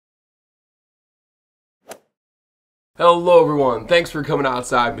Hello everyone, thanks for coming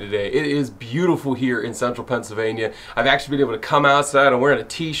outside me today. It is beautiful here in central Pennsylvania. I've actually been able to come outside. I'm wearing a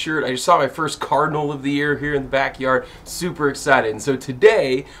t-shirt. I just saw my first cardinal of the year here in the backyard. Super excited. And so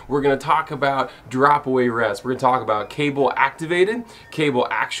today we're going to talk about Dropaway rests. We're going to talk about cable activated, cable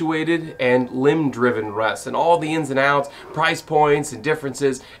actuated, and limb driven rests, and all the ins and outs, price points and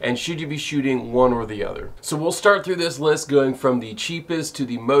differences, and should you be shooting one or the other. So we'll start through this list going from the cheapest to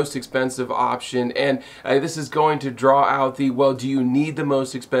the most expensive option, and this is going to draw out the, well, do you need the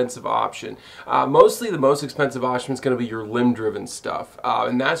most expensive option? Mostly the most expensive option is going to be your limb-driven stuff,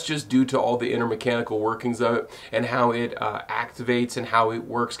 and that's just due to all the inner mechanical workings of it and how it activates and how it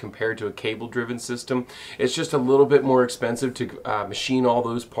works compared to a cable-driven system. It's just a little bit more expensive to machine all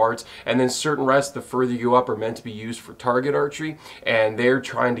those parts, and then certain rests, the further you go up, are meant to be used for target archery, and they're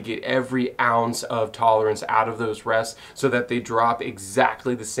trying to get every ounce of tolerance out of those rests so that they drop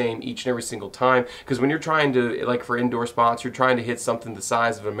exactly the same each and every single time. Because when you're trying to, like for indoor spots, you're trying to hit something the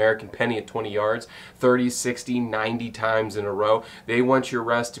size of an American penny at 20 yards 30, 60, 90 times in a row. They want your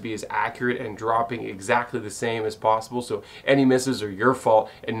rest to be as accurate and dropping exactly the same as possible, so any misses are your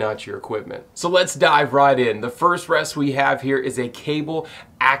fault and not your equipment. So let's dive right in. The first rest we have here is a cable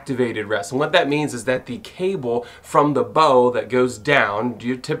activated rest, and what that means is that the cable from the bow that goes down,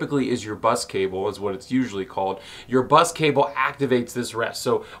 typically is your bus cable is what it's usually called. Your bus cable activates this rest,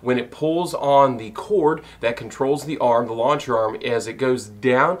 so when it pulls on the cord that controls the arm, the launcher arm, as it goes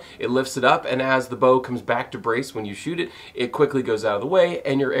down, it lifts it up, and as the bow comes back to brace when you shoot it, it quickly goes out of the way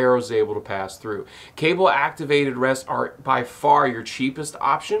and your arrow is able to pass through. Cable activated rests are by far your cheapest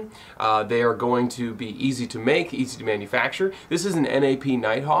option. They are going to be easy to make, easy to manufacture. This is an NAP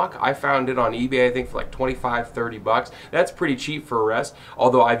Nighthawk. I found it on eBay, I think, for like 25, 30 bucks. That's pretty cheap for a rest,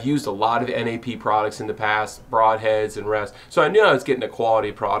 although I've used a lot of NAP products in the past, broadheads and rests, so I knew I was getting a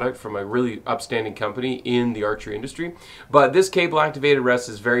quality product from a really upstanding company in the archery industry. But this cable activated rest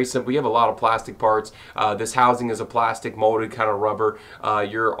is very simple. You have a lot of plastic parts. This housing is a plastic molded kind of rubber.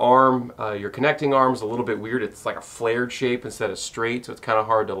 Your arm, your connecting arm is a little bit weird. It's like a flared shape instead of straight, so it's kind of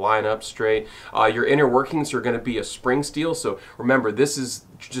hard to line up straight. Your inner workings are going to be a spring steel, so remember, this is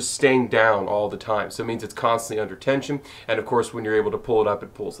just staying down all the time, so it means it's constantly under tension, and of course when you're able to pull it up,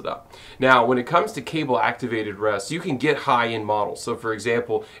 it pulls it up. Now when it comes to cable activated rests, you can get high-end models. So for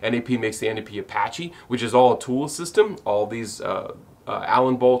example, NAP makes the NAP Apache, which is all a toolless system. All these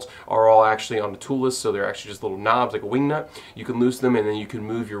Allen bolts are all actually on the toolless, so they're actually just little knobs like a wing nut. You can loosen them and then you can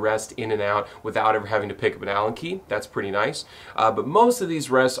move your rest in and out without ever having to pick up an Allen key. That's pretty nice. But most of these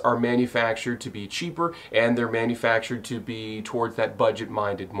rests are manufactured to be cheaper, and they're manufactured to be towards that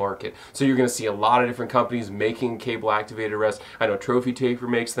budget-minded market. So you're going to see a lot of different companies making cable activated rests. I know Trophy Taper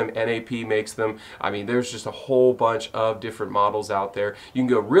makes them, NAP makes them. I mean, there's just a whole bunch of different models out there. You can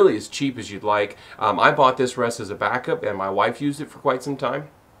go really as cheap as you'd like. I bought this rest as a backup, and my wife used it for quite some time.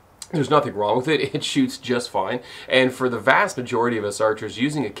 There's nothing wrong with it. It shoots just fine. And for the vast majority of us archers,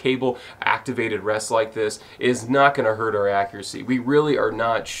 using a cable activated rest like this is not going to hurt our accuracy. We really are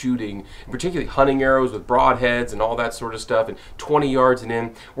not shooting, particularly hunting arrows with broadheads and all that sort of stuff, and 20 yards and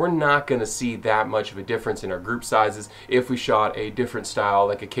in. We're not going to see that much of a difference in our group sizes if we shot a different style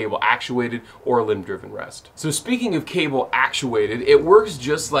like a cable actuated or a limb driven rest. So speaking of cable actuated, it works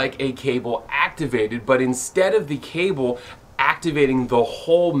just like a cable activated, but instead of the cable activating the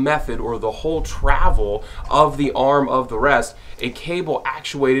whole method or the whole travel of the arm of the rest, a cable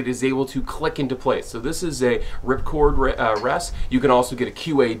actuated is able to click into place. So this is a ripcord rest. You can also get a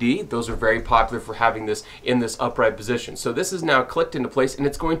QAD. Those are very popular for having this in this upright position. So this is now clicked into place, and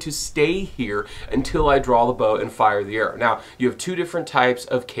it's going to stay here until I draw the bow and fire the arrow. Now you have two different types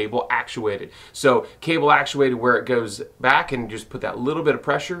of cable actuated. So cable actuated, where it goes back and just put that little bit of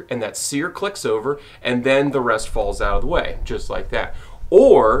pressure and that sear clicks over, and then the rest falls out of the way, just like that.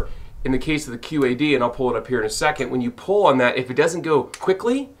 Or in the case of the QAD, and I'll pull it up here in a second, when you pull on that, if it doesn't go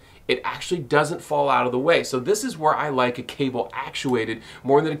quickly, it actually doesn't fall out of the way. So this is where I like a cable actuated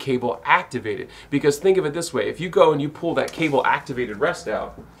more than a cable activated, because think of it this way: if you go and you pull that cable activated rest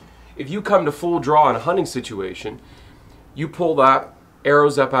out, if you come to full draw in a hunting situation, you pull that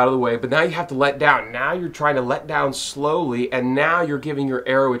arrows up out of the way, but now you have to let down. Now you're trying to let down slowly, and now you're giving your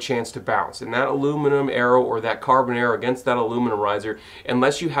arrow a chance to bounce. And that aluminum arrow or that carbon arrow against that aluminum riser,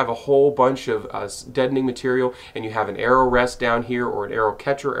 unless you have a whole bunch of deadening material and you have an arrow rest down here or an arrow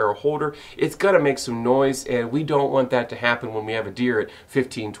catcher, arrow holder, it's going to make some noise, and we don't want that to happen when we have a deer at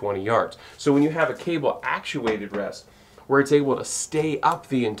 15, 20 yards. So when you have a cable actuated rest where it's able to stay up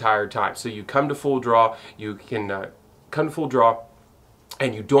the entire time, so you come to full draw, you can come to full draw,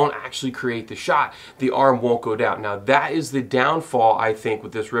 and you don't actually create the shot, the arm won't go down. Now that is the downfall, I think,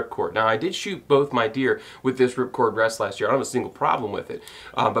 with this ripcord. Now I did shoot both my deer with this ripcord rest last year. I don't have a single problem with it,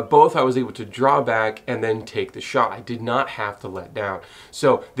 but both I was able to draw back and then take the shot. I did not have to let down.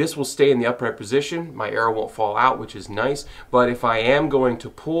 So this will stay in the upright position. My arrow won't fall out, which is nice, but if I am going to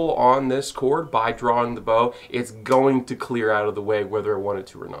pull on this cord by drawing the bow, it's going to clear out of the way whether I wanted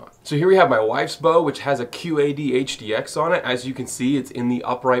to or not. So here we have my wife's bow, which has a QAD HDX on it. As you can see, it's in the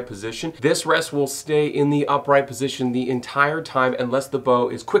upright position. This rest will stay in the upright position the entire time unless the bow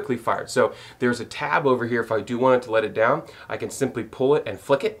is quickly fired. So there's a tab over here. If I do want it to let it down, I can simply pull it and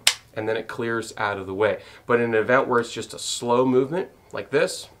flick it, and then it clears out of the way. But in an event where it's just a slow movement like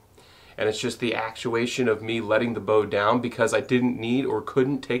this, and it's just the actuation of me letting the bow down because I didn't need or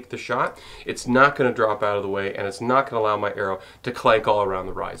couldn't take the shot, it's not going to drop out of the way, and it's not going to allow my arrow to clank all around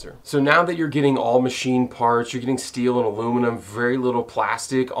the riser. So now that you're getting all machine parts, you're getting steel and aluminum, very little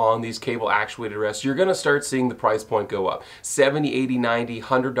plastic on these cable actuated rests, you're going to start seeing the price point go up. $70, $80, $90,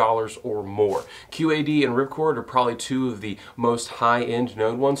 $100 or more. QAD and Ripcord are probably two of the most high-end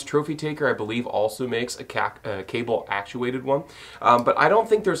known ones. Trophy Taker, I believe, also makes a cable actuated one. But I don't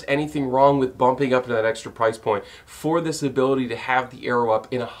think there's anything wrong with bumping up to that extra price point for this ability to have the arrow up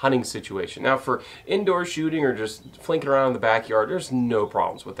in a hunting situation. Now for indoor shooting or just flinking around in the backyard, there's no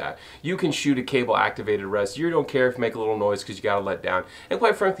problems with that. You can shoot a cable activated rest. You don't care if you make a little noise because you got to let down. And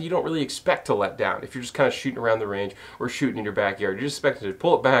quite frankly, you don't really expect to let down if you're just kind of shooting around the range or shooting in your backyard. You're just expected to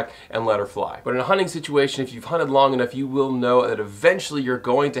pull it back and let her fly. But in a hunting situation, if you've hunted long enough, you will know that eventually you're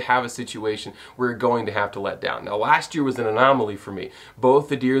going to have a situation where you're going to have to let down. Now last year was an anomaly for me. Both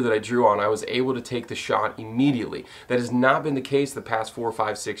the deer that I drew on, I was able to take the shot immediately. That has not been the case the past 4,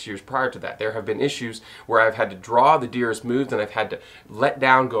 5, 6 years prior to that. There have been issues where I've had to draw, the deer has moved, and I've had to let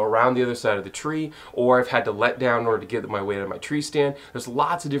down, go around the other side of the tree, or I've had to let down in order to get my way to my tree stand. There's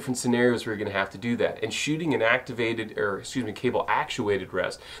lots of different scenarios where you're going to have to do that. And shooting an activated, or excuse me, cable actuated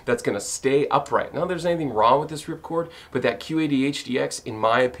rest that's going to stay upright. Now there's anything wrong with this ripcord, but that QAD HDX, in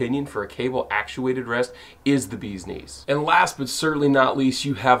my opinion, for a cable actuated rest is the bee's knees. And last but certainly not least,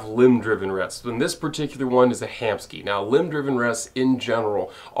 you have limb-driven rests. And this particular one is a Hamskea. Now, limb-driven rests in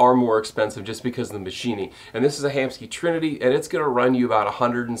general are more expensive just because of the machining. And this is a Hamskea Trinity, and it's going to run you about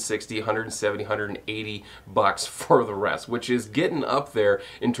 160, 170, 180 bucks for the rest, which is getting up there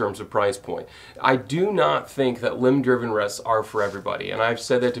in terms of price point. I do not think that limb-driven rests are for everybody, and I've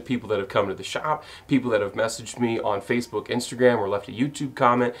said that to people that have come to the shop, people that have messaged me on Facebook, Instagram, or left a YouTube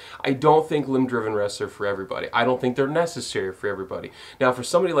comment. I don't think limb-driven rests are for everybody. I don't think they're necessary for everybody. Now, for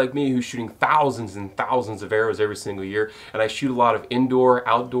somebody like me who's shooting thousands and thousands of arrows every single year, and I shoot a lot of indoor,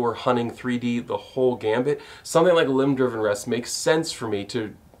 outdoor, hunting, 3D, the whole gambit, something like a limb-driven rest makes sense for me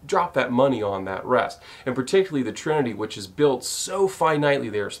to drop that money on that rest. And particularly the Trinity, which is built so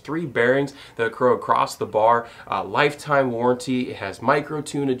finitely. There's 3 bearings that occur across the bar, lifetime warranty, it has micro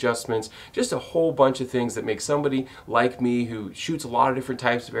tune adjustments, just a whole bunch of things that make somebody like me who shoots a lot of different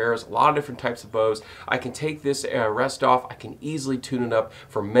types of arrows, a lot of different types of bows. I can take this rest off, I can easily tune it up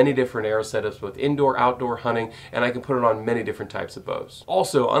for many different arrow setups, both indoor, outdoor hunting, and I can put it on many different types of bows.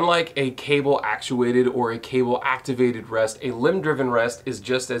 Also, unlike a cable actuated or a cable activated rest, a limb driven rest is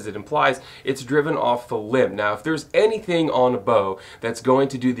just as it implies, it's driven off the limb. Now, if there's anything on a bow that's going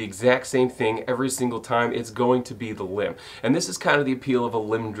to do the exact same thing every single time, it's going to be the limb. And this is kind of the appeal of a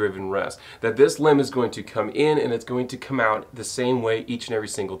limb-driven rest, that this limb is going to come in and it's going to come out the same way each and every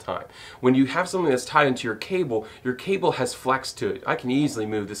single time. When you have something that's tied into your cable has flex to it. I can easily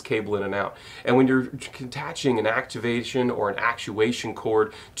move this cable in and out. And when you're attaching an activation or an actuation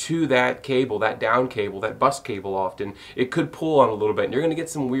cord to that cable, that down cable, that bus cable often, it could pull on a little bit and you're going to get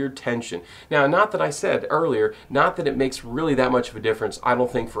some weird tension. Now, not that I said earlier, not that it makes really that much of a difference, I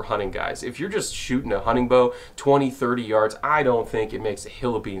don't think, for hunting guys. If you're just shooting a hunting bow 20, 30 yards, I don't think it makes a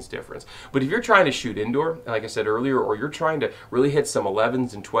hill of beans difference. But if you're trying to shoot indoor, like I said earlier, or you're trying to really hit some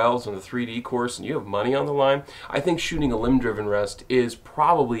 11s and 12s on the 3D course and you have money on the line, I think shooting a limb-driven rest is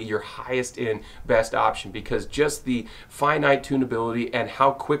probably your highest and best option, because just the finite tunability and how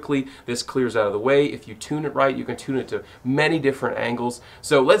quickly this clears out of the way. If you tune it right, you can tune it to many different angles.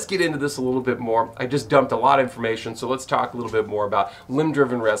 So let's get into this a little bit more. I just dumped a lot of information, so let's talk a little bit more about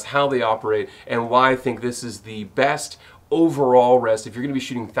limb-driven rests, how they operate, and why I think this is the best overall rest if you're going to be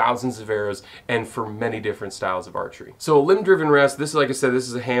shooting thousands of arrows and for many different styles of archery. So a limb-driven rest, this is, like I said, this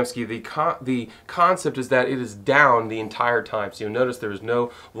is a Hamskea. The concept is that it is down the entire time. So you'll notice there is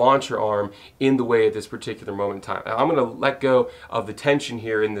no launcher arm in the way at this particular moment in time. Now, I'm going to let go of the tension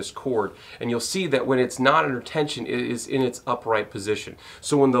here in this cord, and you'll see that when it's not under tension, it is in its upright position.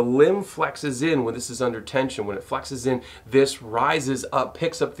 So when the limb flexes in, when this is under tension, when it flexes in, this rises up,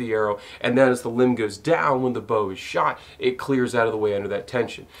 picks up the arrow, and then as the limb goes down, when the bow is shot, it clears out of the way under that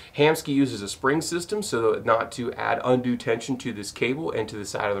tension. Hamskea uses a spring system so not to add undue tension to this cable and to the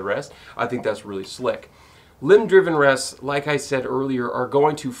side of the rest. I think that's really slick. Limb-driven rests, like I said earlier, are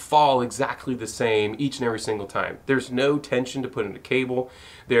going to fall exactly the same each and every single time. There's no tension to put in a cable.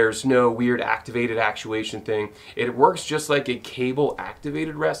 There's no weird activated actuation thing. It works just like a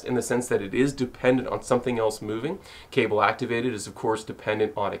cable-activated rest in the sense that it is dependent on something else moving. Cable-activated is, of course,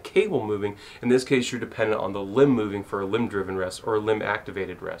 dependent on a cable moving. In this case, you're dependent on the limb moving for a limb-driven rest or a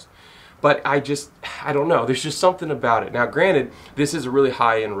limb-activated rest. But I don't know, there's just something about it. Now granted, this is a really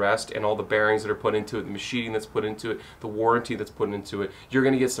high-end rest, and all the bearings that are put into it, the machining that's put into it, the warranty that's put into it, you're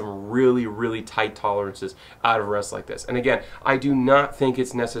going to get some really, really tight tolerances out of a rest like this. And again, I do not think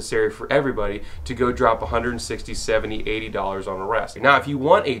it's necessary for everybody to go drop $160, $70, $80 on a rest. Now if you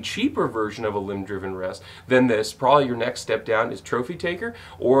want a cheaper version of a limb-driven rest than this, probably your next step down is Trophy Taker,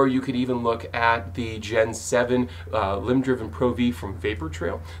 or you could even look at the Gen 7 limb-driven Pro V from Vapor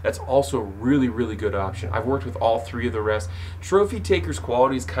Trail. That's also a really, really good option. I've worked with all three of the rests. Trophy Taker's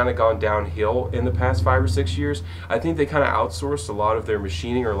quality has kind of gone downhill in the past 5 or 6 years. I think they kind of outsourced a lot of their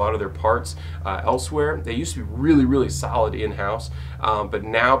machining or a lot of their parts elsewhere. They used to be really, really solid in-house, but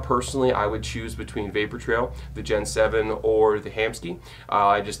now personally I would choose between Vapor Trail, the Gen 7, or the Hamskea.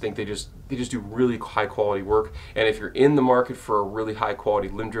 I just think they just do really high quality work, and if you're in the market for a really high quality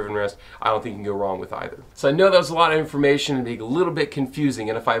limb-driven rest, I don't think you can go wrong with either. So I know that was a lot of information and a little bit confusing,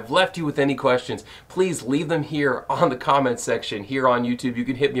 and if I've left you with any questions, please leave them here on the comments section here on YouTube. You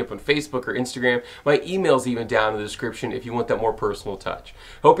can hit me up on Facebook or Instagram. My email's even down in the description if you want that more personal touch.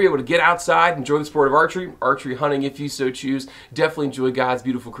 Hope you're able to get outside, enjoy the sport of archery hunting if you so choose. Definitely enjoy God's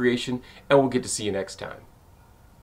beautiful creation, and we'll get to see you next time.